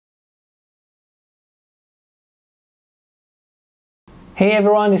Hey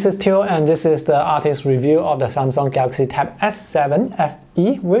everyone, this is Teo and this is the artist review of the Samsung Galaxy Tab S7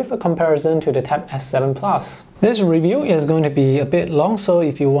 FE with a comparison to the Tab S7 Plus. This review is going to be a bit long, so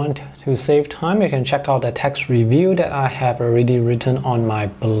if you want to save time, you can check out the text review that I have already written on my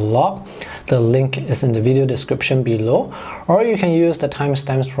blog. The link is in the video description below, or you can use the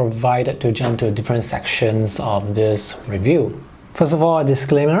timestamps provided to jump to different sections of this review. First of all, a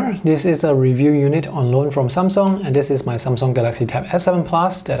disclaimer, this is a review unit on loan from Samsung, and this is my Samsung Galaxy Tab S7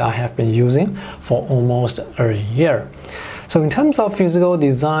 Plus that I have been using for almost a year. So in terms of physical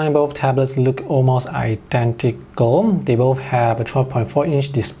design, both tablets look almost identical. They both have a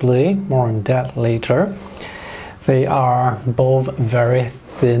 12.4-inch display, more on that later. They are both very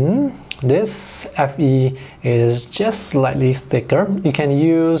thin. This FE is just slightly thicker. You can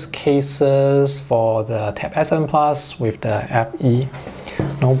use cases for the Tab S7 Plus with the FE,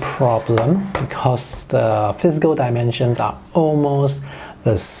 no problem, because the physical dimensions are almost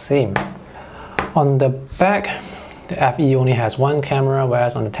the same. On the back, the FE only has one camera,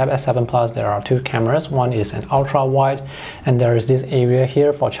 whereas on the Tab S7 Plus there are two cameras. One is an ultra wide, and there is this area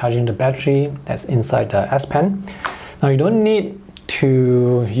here for charging the battery that's inside the S Pen. Now you don't need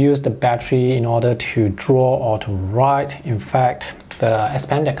to use the battery in order to draw or to write. In fact, the S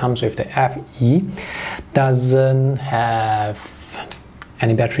Pen that comes with the FE doesn't have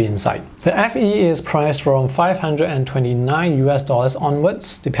any battery inside. The FE is priced from $529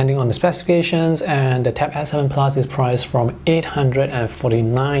 onwards, depending on the specifications, and the Tab S7 Plus is priced from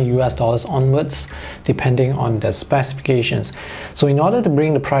 $849 onwards, depending on the specifications. So in order to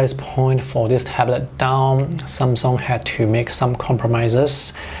bring the price point for this tablet down, Samsung had to make some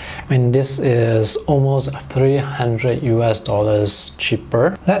compromises. And this is almost $300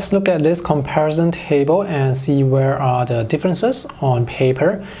 cheaper. Let's look at this comparison table and see where are the differences on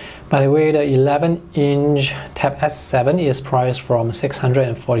paper. By the way, the 11-inch Tab S7 is priced from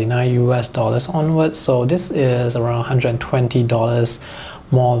 $649 onwards, so this is around $120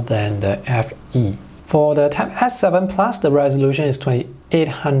 more than the FE. For the Tab S7 Plus, the resolution is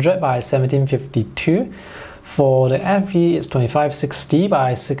 2800 by 1752. For the FE, it's 2560 by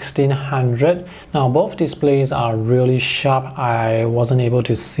 1600. Now both displays are really sharp. I wasn't able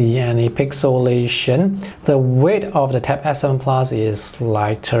to see any pixelation. The weight of the Tab S7 Plus is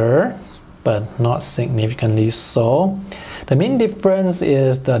lighter, but not significantly so. The main difference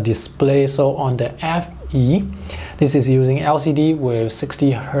is the display. So on the FE, this is using LCD with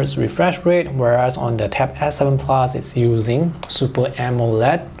 60 Hz refresh rate, whereas on the Tab S7 Plus it's using Super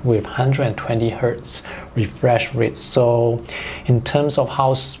AMOLED with 120 Hz refresh rate. So in terms of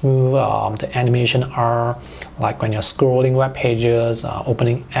how smooth the animation are, like when you're scrolling web pages,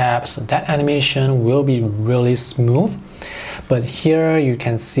 opening apps, that animation will be really smooth. But here you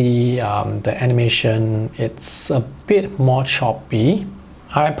can see the animation, it's a bit more choppy.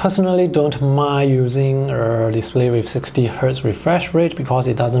 I personally don't mind using a display with 60 Hz refresh rate because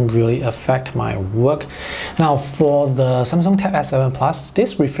it doesn't really affect my work. Now for the Samsung Tab S7 Plus,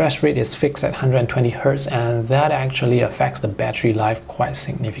 this refresh rate is fixed at 120 Hz, and that actually affects the battery life quite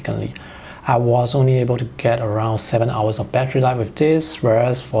significantly. I was only able to get around 7 hours of battery life with this,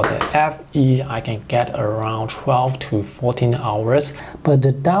 whereas for the FE I can get around 12 to 14 hours. But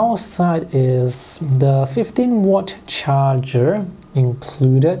the downside is the 15-watt charger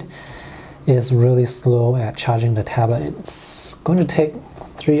included is really slow at charging the tablet. It's going to take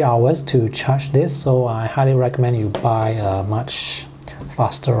 3 hours to charge this, so I highly recommend you buy a much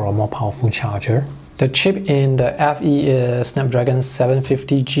faster or more powerful charger. The chip in the FE is Snapdragon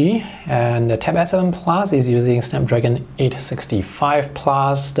 750G, and the Tab S7 Plus is using Snapdragon 865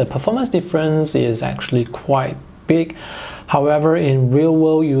 Plus. The performance difference is actually quite big. However, in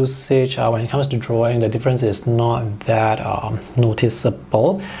real-world usage, when it comes to drawing, the difference is not that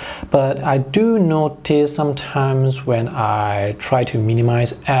noticeable. But I do notice sometimes when I try to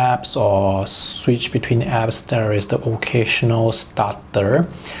minimize apps or switch between apps, there is the occasional stutter.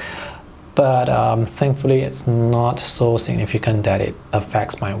 But thankfully it's not so significant that it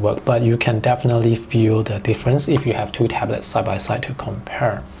affects my work. But you can definitely feel the difference if you have two tablets side by side to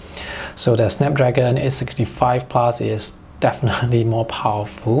compare. So the Snapdragon 865 Plus is definitely more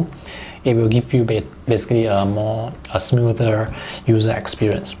powerful. It will give you basically a smoother user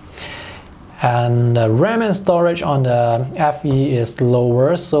experience. And the RAM and storage on the FE is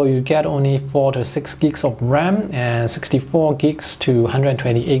lower, so you get only 4 to 6 gigs of RAM and 64 gigs to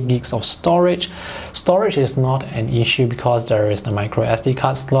 128 gigs of storage. Storage is not an issue because there is the micro SD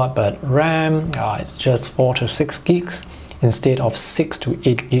card slot, but RAM, it's just 4 to 6 gigs instead of 6 to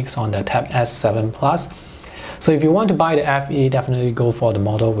 8 gigs on the Tab S7 Plus. So if you want to buy the FE, definitely go for the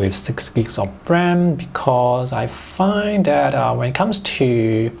model with 6 gigs of RAM, because I find that when it comes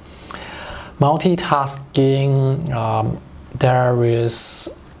to multitasking, there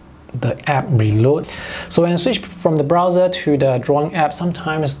is the app reload. So when I switch from the browser to the drawing app,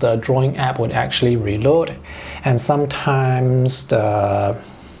 sometimes the drawing app would actually reload, and sometimes the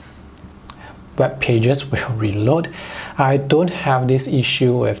web pages will reload. I don't have this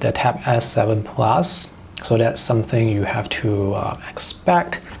issue with the Tab S7 Plus, so that's something you have to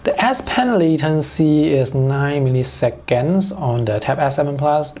expect. The S Pen latency is 9 milliseconds on the Tab S7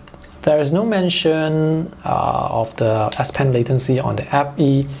 Plus. There is no mention of the S Pen latency on the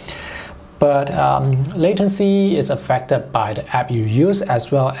FE, but latency is affected by the app you use as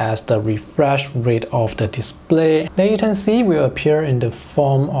well as the refresh rate of the display. Latency will appear in the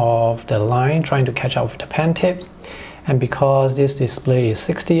form of the line trying to catch up with the pen tip, and because this display is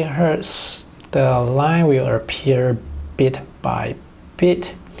 60 Hz, the line will appear bit by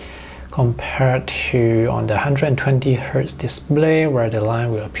bit compared to on the 120 Hz display, where the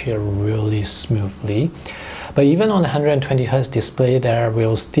line will appear really smoothly. But even on the 120 Hz display, there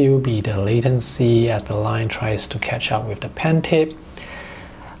will still be the latency as the line tries to catch up with the pen tip.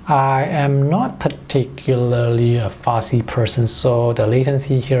 I am not particularly a fussy person, so the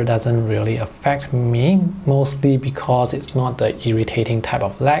latency here doesn't really affect me, mostly because it's not the irritating type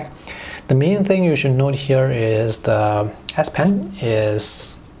of lag. The main thing you should note here is the S Pen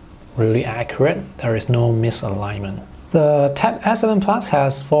is really accurate. There is no misalignment. The Tab S7 Plus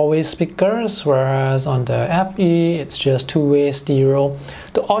has 4-way speakers, whereas on the FE it's just 2-way stereo.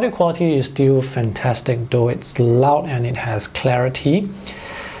 The audio quality is still fantastic, though it's loud and it has clarity.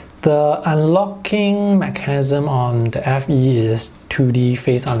 The unlocking mechanism on the FE is 2D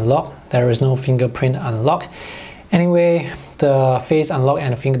face unlock. There is no fingerprint unlock. Anyway, the face unlock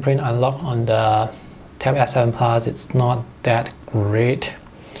and the fingerprint unlock on the Tab S7 Plus, it's not that great.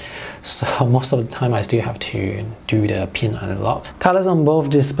 So most of the time I still have to do the pin unlock. Colors on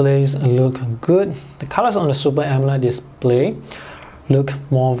both displays look good. The colors on the Super AMOLED display look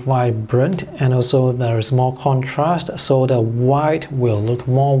more vibrant, and also there is more contrast, so the white will look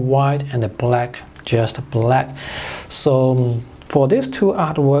more white and the black just black. So for these two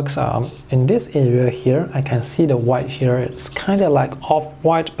artworks, in this area here, I can see the white here. It's kind of like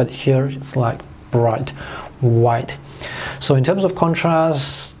off-white, but here it's like bright white. So in terms of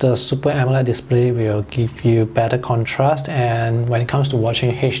contrast, the Super AMOLED display will give you better contrast, and when it comes to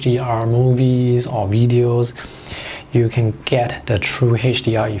watching HDR movies or videos, you can get the true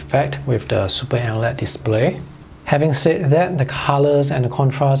HDR effect with the Super AMOLED display. Having said that, the colors and the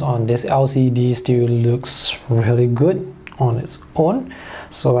contrast on this LCD still looks really good on its own,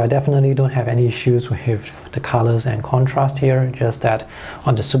 so I definitely don't have any issues with the colors and contrast here, just that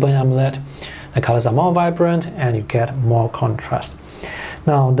on the Super AMOLED the colors are more vibrant and you get more contrast.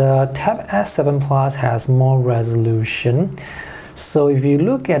 Now the Tab S7 Plus has more resolution, so if you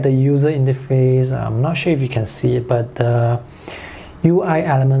look at the user interface, I'm not sure if you can see it, but the UI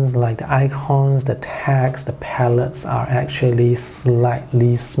elements like the icons, the tags, the palettes are actually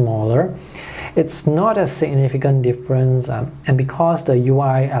slightly smaller. It's not a significant difference, and because the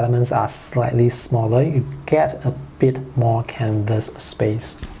UI elements are slightly smaller, you get a bit more canvas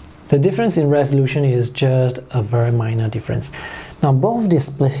space. The difference in resolution is just a very minor difference. Now both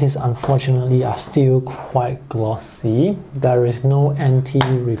displays unfortunately are still quite glossy. There is no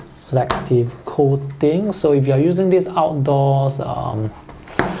anti-reflective coating, so if you are using this outdoors,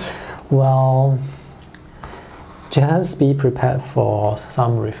 well, just be prepared for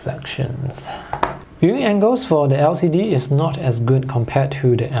some reflections. Viewing angles for the LCD is not as good compared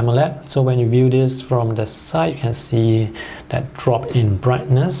to the AMOLED, so when you view this from the side, you can see that drop in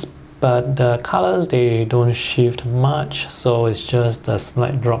brightness, but the colors, they don't shift much, so it's just a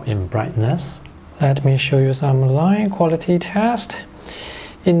slight drop in brightness. Let me show you some line quality test.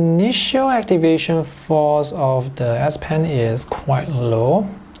 Initial activation force of the S Pen is quite low.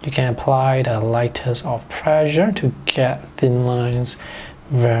 You can apply the lightest of pressure to get thin lines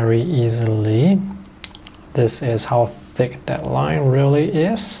very easily. This is how thick that line really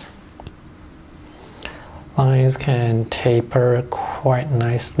is. Lines can taper quite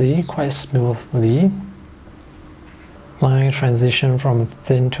nicely, quite smoothly. Line transition from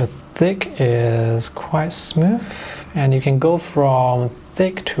thin to thick is quite smooth, and you can go from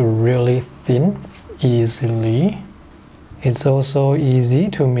thick to really thin easily. It's also easy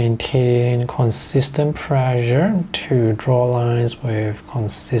to maintain consistent pressure to draw lines with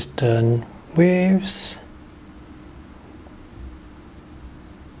consistent waves.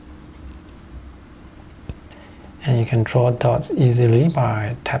 And you can draw dots easily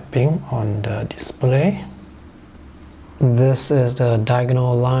by tapping on the display. This is the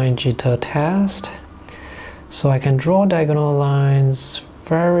diagonal line jitter test. So I can draw diagonal lines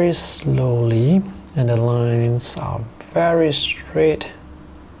very slowly, and the lines are very straight.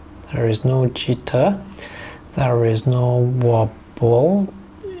 There is no jitter, there is no wobble,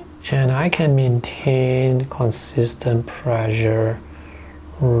 and I can maintain consistent pressure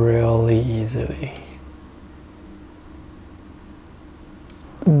really easily.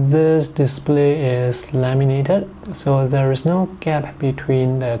 This display is laminated, so there is no gap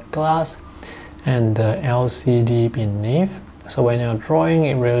between the glass and the LCD beneath. So when you're drawing,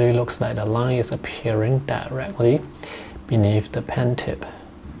 it really looks like the line is appearing directly beneath the pen tip.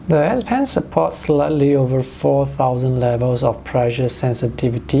 The S Pen supports slightly over 4,000 levels of pressure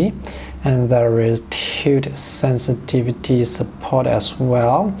sensitivity, and there is tilt sensitivity support as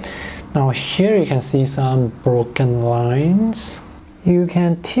well. Now here you can see some broken lines. You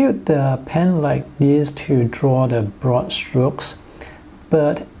can tilt the pen like this to draw the broad strokes,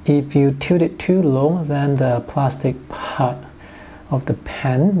 but if you tilt it too low, then the plastic part of the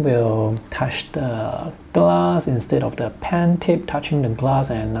pen will touch the glass instead of the pen tip touching the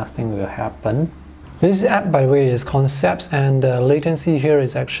glass, and nothing will happen. This app, by the way, is Concepts, and the latency here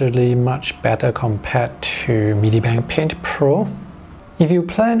is actually much better compared to Medibank Paint Pro. If you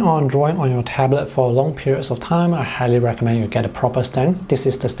plan on drawing on your tablet for long periods of time, I highly recommend you get a proper stand. This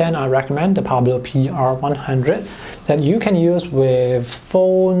is the stand I recommend, the Pablo PR100, that you can use with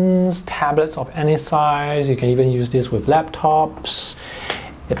phones, tablets of any size. You can even use this with laptops.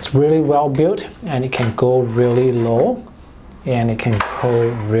 It's really well built, and it can go really low and it can go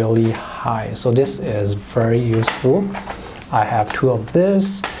really high. So this is very useful. I have two of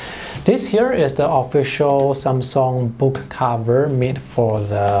this. This here is the official Samsung book cover made for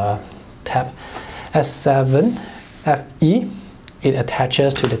the Tab S7 FE. It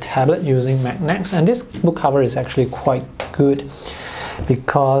attaches to the tablet using magnets, and this book cover is actually quite good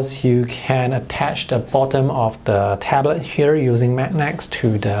because you can attach the bottom of the tablet here using magnets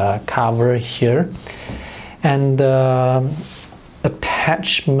to the cover here, and the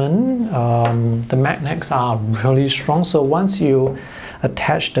attachment, the magnets are really strong. So once you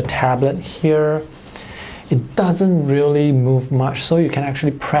attach the tablet here, it doesn't really move much, so you can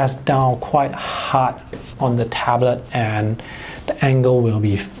actually press down quite hard on the tablet and the angle will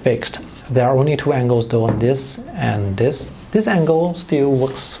be fixed. There are only two angles though, on this and this. This angle still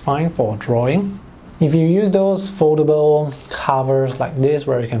works fine for drawing. If you use those foldable covers like this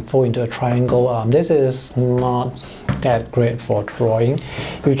where you can fold into a triangle, this is not that great for drawing.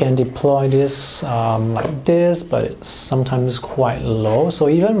 You can deploy this like this, but it's sometimes quite low. So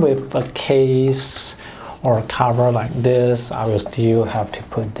even with a case or a cover like this, I will still have to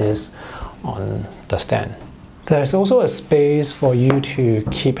put this on the stand. There's also a space for you to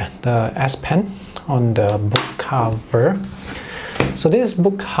keep the S Pen on the book cover. So this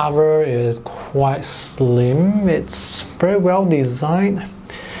book cover is quite slim. It's very well designed.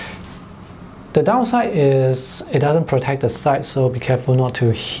 The downside is it doesn't protect the side, so be careful not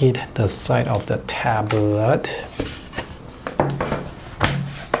to hit the side of the tablet.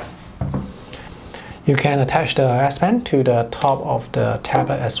 You can attach the S Pen to the top of the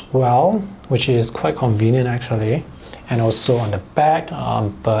tablet as well, which is quite convenient actually, and also on the back,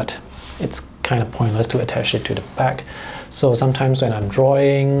 but it's kind of pointless to attach it to the back. So sometimes when I'm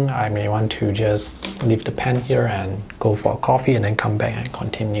drawing, I may want to just leave the pen here and go for a coffee and then come back and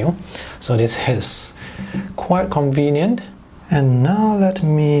continue. So this is quite convenient. And now let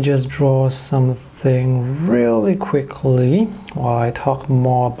me just draw something really quickly while I talk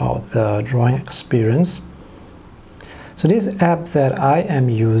more about the drawing experience. So this app that I am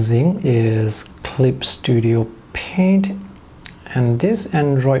using is Clip Studio Paint, and this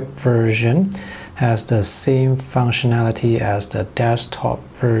Android version has the same functionality as the desktop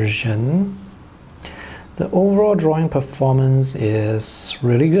version. The overall drawing performance is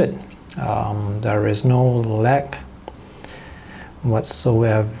really good. There is no lag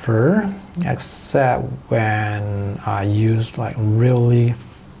whatsoever, except when I use like really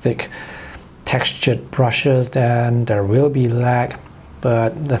thick textured brushes, then there will be lag.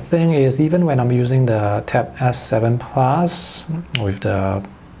 But the thing is, even when I'm using the Tab S7 Plus with the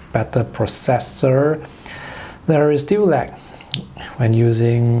better processor, there is still lag when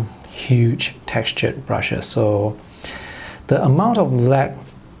using huge textured brushes. So the amount of lag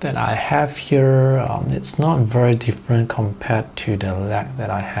that I have here, it's not very different compared to the lag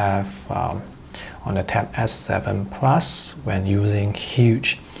that I have on the Tab S7 Plus when using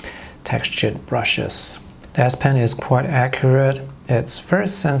huge textured brushes. The S Pen is quite accurate. It's very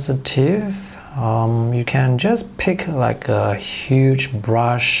sensitive. You can just pick like a huge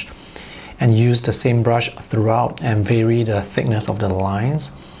brush and use the same brush throughout and vary the thickness of the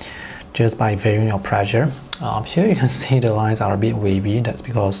lines just by varying your pressure. Here you can see the lines are a bit wavy. That's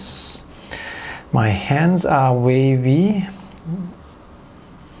because my hands are wavy.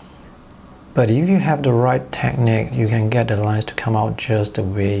 But if you have the right technique, you can get the lines to come out just the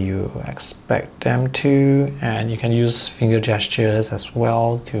way you expect them to, and you can use finger gestures as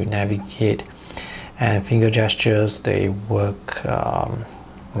well to navigate. And finger gestures, they work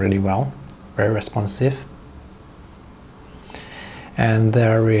really well, very responsive. And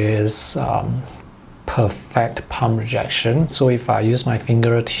there is perfect palm rejection. So if I use my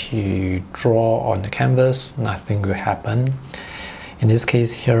finger to draw on the canvas, nothing will happen. In this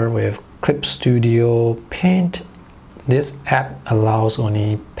case here with Clip Studio Paint, this app allows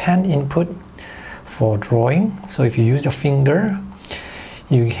only pen input for drawing. So if you use your finger,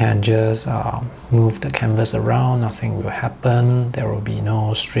 you can just move the canvas around, nothing will happen. There will be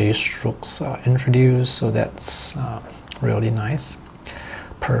no stray strokes introduced, so that's really nice.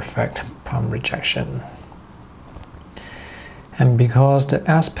 Perfect palm rejection. And because the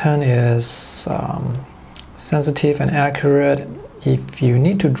S Pen is sensitive and accurate, if you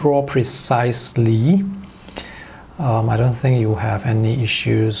need to draw precisely, I don't think you have any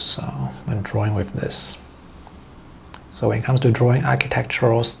issues when drawing with this. So when it comes to drawing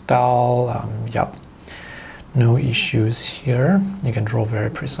architectural style, yep, no issues here. You can draw very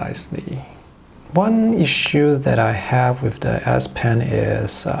precisely. One issue that I have with the S Pen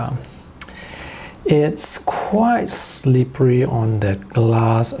is it's quite slippery on the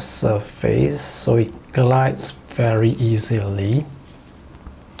glass surface, so it glides very easily.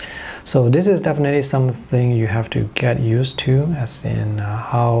 So this is definitely something you have to get used to, as in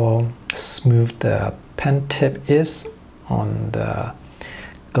how smooth the pen tip is on the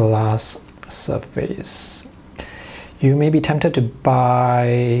glass surface. You may be tempted to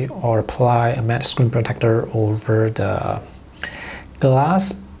buy or apply a matte screen protector over the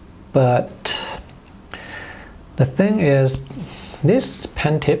glass, but the thing is, this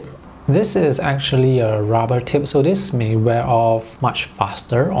pen tip, this is actually a rubber tip, so this may wear off much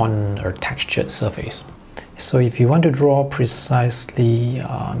faster on a textured surface. So if you want to draw precisely,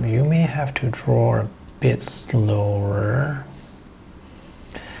 you may have to draw a bit slower,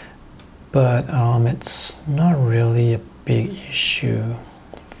 but it's not really a big issue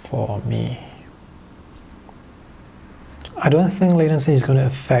for me. I don't think latency is going to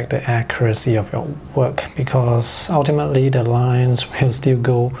affect the accuracy of your work, because ultimately the lines will still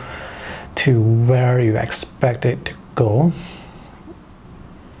go to where you expect it to go.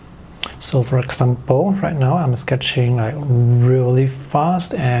 So for example, right now I'm sketching like really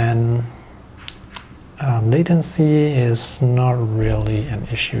fast, and latency is not really an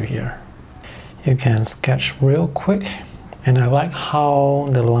issue here. You can sketch real quick, and I like how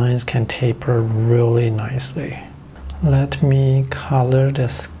the lines can taper really nicely. Let me color the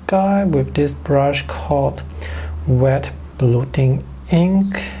sky with this brush called Wet Bloating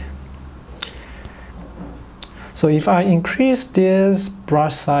Ink. So if I increase this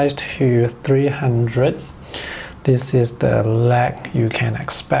brush size to 300, this is the lag you can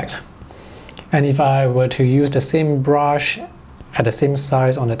expect. And if I were to use the same brush at the same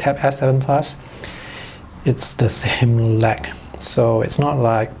size on the Tab S7 Plus, it's the same lag. So it's not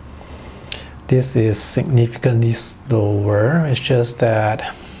like this is significantly slower. It's just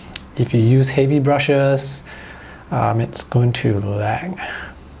that if you use heavy brushes, it's going to lag.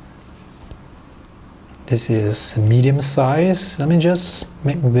 This is medium size. Let me just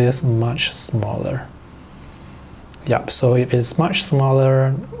make this much smaller. Yep, so if it's much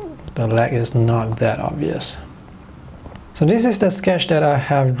smaller, the lag is not that obvious. So this is the sketch that I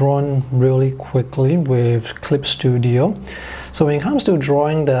have drawn really quickly with Clip Studio. So when it comes to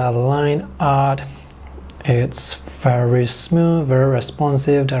drawing the line art, it's very smooth, very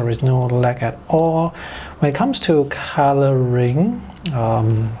responsive, there is no lag at all. When it comes to coloring,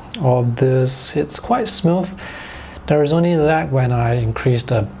 all this, it's quite smooth. There is only lag when I increase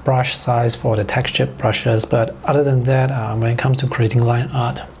the brush size for the textured brushes, but other than that, when it comes to creating line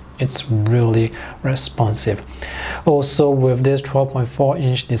art, it's really responsive. Also, with this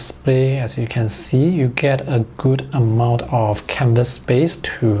 12.4-inch display, as you can see, you get a good amount of canvas space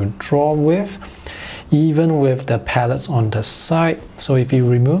to draw with, even with the palettes on the side. So if you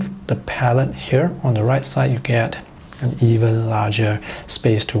remove the palette here on the right side, you get an even larger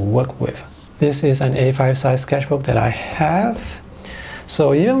space to work with. This is an A5 size sketchbook that I have.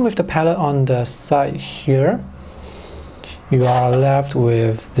 So even with the palette on the side here, you are left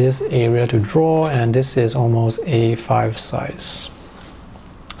with this area to draw, and this is almost A5 size.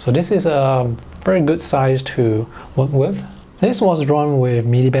 So this is a very good size to work with. This was drawn with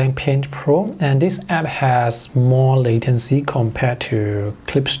Medibank Paint Pro, and this app has more latency compared to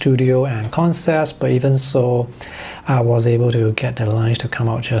Clip Studio and Concepts, but even so, I was able to get the lines to come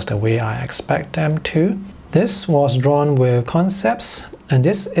out just the way I expect them to. This was drawn with Concepts, and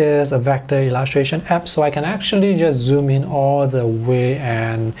this is a vector illustration app, so I can actually just zoom in all the way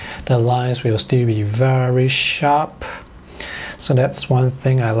and the lines will still be very sharp. So that's one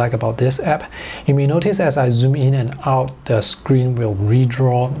thing I like about this app. You may notice as I zoom in and out, the screen will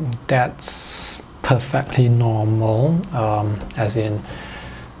redraw. That's perfectly normal, as in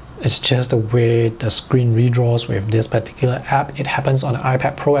it's just the way the screen redraws with this particular app. It happens on the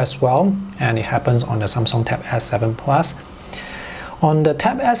iPad Pro as well, and it happens on the Samsung Tab S7 Plus. On the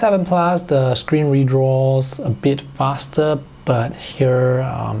Tab S7 Plus, the screen redraws a bit faster, but here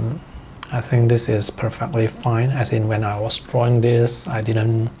I think this is perfectly fine, as in when I was drawing this, I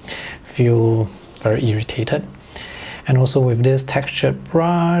didn't feel very irritated. And also with this textured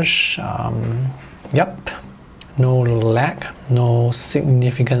brush, yep, no lag, no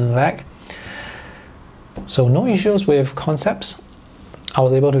significant lag. So no issues with Concepts. I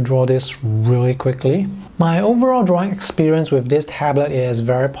was able to draw this really quickly. My overall drawing experience with this tablet is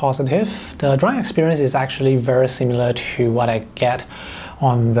very positive. The drawing experience is actually very similar to what I get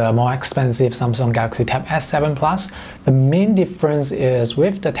on the more expensive Samsung Galaxy Tab S7 Plus. The main difference is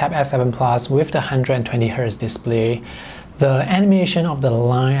with the Tab S7 Plus, with the 120Hz display, the animation of the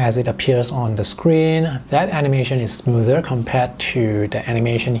line as it appears on the screen, that animation is smoother compared to the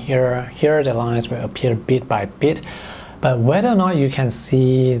animation here. Here the lines will appear bit by bit, but whether or not you can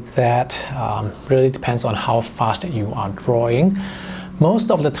see that really depends on how fast you are drawing.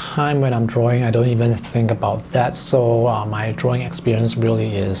 Most of the time when I'm drawing, I don't even think about that, so my drawing experience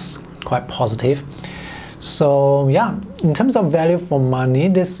really is quite positive. So yeah, in terms of value for money,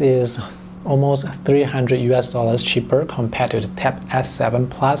 this is almost $300 cheaper compared to the Tab S7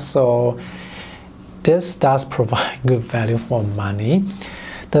 Plus, so this does provide good value for money.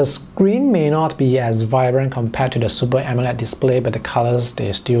 The screen may not be as vibrant compared to the Super AMOLED display, but the colors,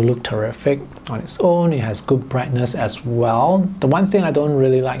 they still look terrific on its own. It has good brightness as well. The one thing I don't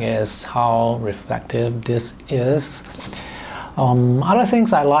really like is how reflective this is. Other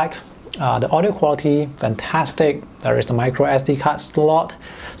things I like, the audio quality, fantastic. There is the micro SD card slot,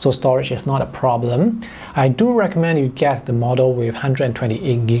 so storage is not a problem. I do recommend you get the model with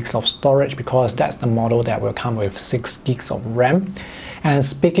 128 gigs of storage because that's the model that will come with 6 gigs of RAM. And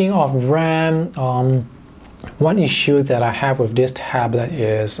speaking of RAM, one issue that I have with this tablet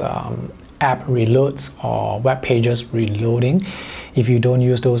is app reloads or web pages reloading. If you don't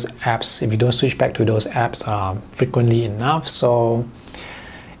use those apps, if you don't switch back to those apps frequently enough, so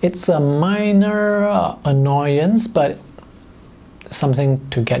it's a minor annoyance, but something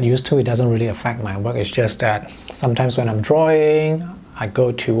to get used to. It doesn't really affect my work. It's just that sometimes when I'm drawing, I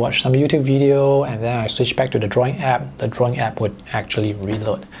go to watch some YouTube video and then I switch back to the drawing app would actually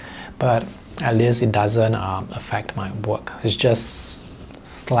reload. But at least it doesn't affect my work. It's just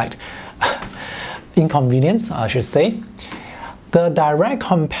slight inconvenience, I should say. The direct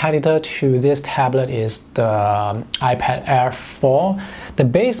competitor to this tablet is the iPad Air 4. The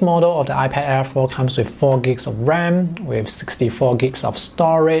base model of the iPad Air 4 comes with 4 gigs of RAM, with 64 gigs of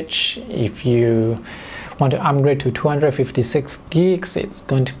storage. If you want to upgrade to 256 gigs, it's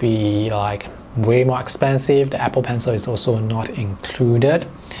going to be like way more expensive. The Apple Pencil is also not included.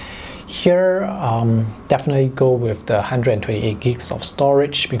 Here, definitely go with the 128 gigs of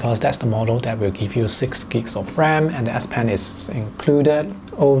storage because that's the model that will give you 6 gigs of RAM, and the S Pen is included.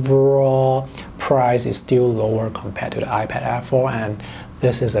 Overall price is still lower compared to the iPad Air 4, and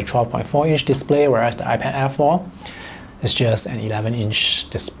this is a 12.4-inch display, whereas the iPad Air 4 is just an 11-inch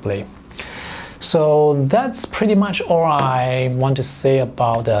display. So that's pretty much all I want to say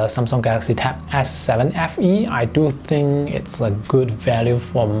about the Samsung Galaxy Tab S7 FE. I do think it's a good value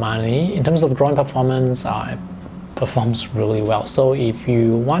for money. In terms of drawing performance, it performs really well. So if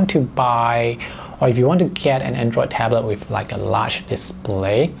you want to buy or if you want to get an Android tablet with like a large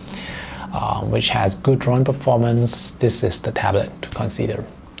display, which has good drawing performance, this is the tablet to consider.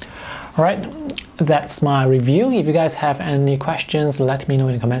 Alright, that's my review. If you guys have any questions, let me know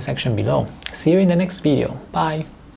in the comment section below. See you in the next video. Bye!